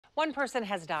One person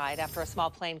has died after a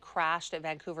small plane crashed at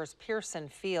Vancouver's Pearson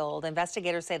Field.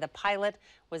 Investigators say the pilot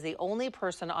was the only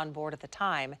person on board at the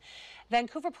time.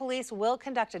 Vancouver police will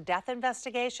conduct a death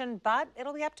investigation, but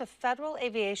it'll be up to federal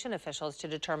aviation officials to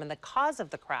determine the cause of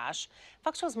the crash.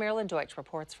 Fox 12's Marilyn Deutsch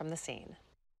reports from the scene.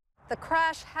 The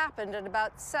crash happened at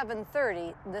about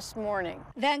 7:30 this morning.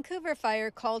 Vancouver Fire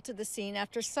called to the scene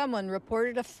after someone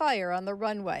reported a fire on the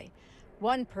runway.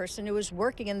 One person who was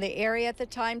working in the area at the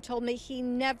time told me he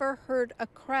never heard a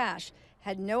crash,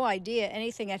 had no idea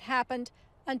anything had happened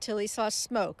until he saw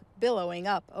smoke billowing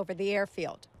up over the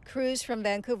airfield. Crews from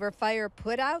Vancouver Fire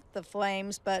put out the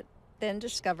flames, but then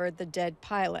discovered the dead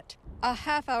pilot. A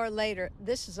half hour later,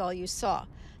 this is all you saw: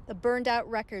 the burned out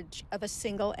wreckage of a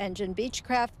single-engine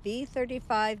Beechcraft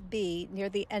V-35B near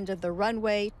the end of the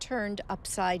runway, turned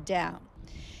upside down.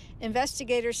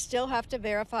 Investigators still have to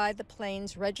verify the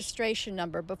plane's registration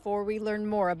number before we learn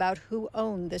more about who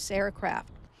owned this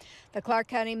aircraft. The Clark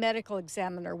County Medical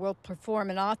Examiner will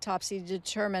perform an autopsy to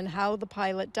determine how the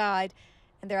pilot died,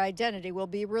 and their identity will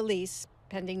be released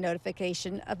pending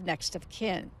notification of next of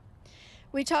kin.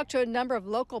 We talked to a number of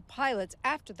local pilots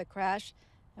after the crash,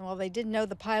 and while they didn't know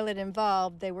the pilot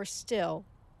involved, they were still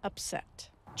upset.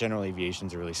 General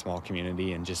aviation's a really small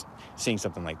community, and just seeing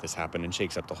something like this happen and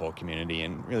shakes up the whole community,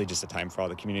 and really just a time for all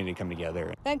the community to come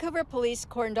together. Vancouver police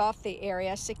cordoned off the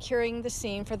area, securing the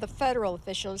scene for the federal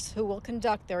officials who will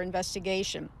conduct their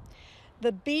investigation.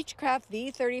 The Beechcraft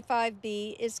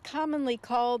V-35B is commonly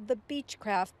called the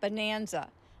Beechcraft Bonanza.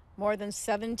 More than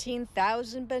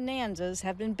 17,000 Bonanzas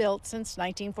have been built since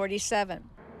 1947.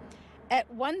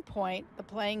 At one point, the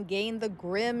plane gained the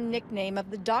grim nickname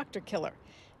of the Doctor Killer,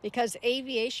 because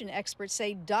aviation experts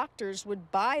say doctors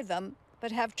would buy them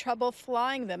but have trouble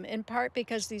flying them, in part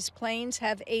because these planes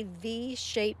have a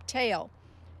V-shaped tail,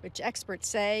 which experts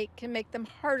say can make them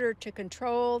harder to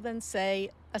control than,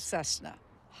 say, a Cessna.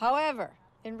 However,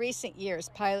 in recent years,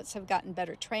 pilots have gotten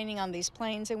better training on these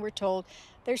planes, and we're told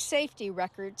their safety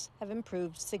records have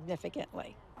improved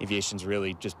significantly. Aviation's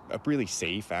really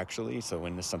safe, actually, so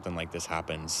when something like this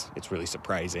happens, it's really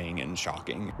surprising and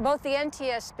shocking. Both the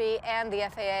NTSB and the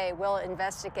FAA will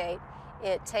investigate.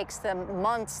 It takes them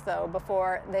months, though,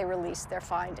 before they release their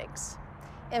findings.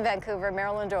 In Vancouver,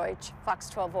 Marilyn Deutsch, Fox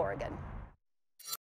 12 Oregon.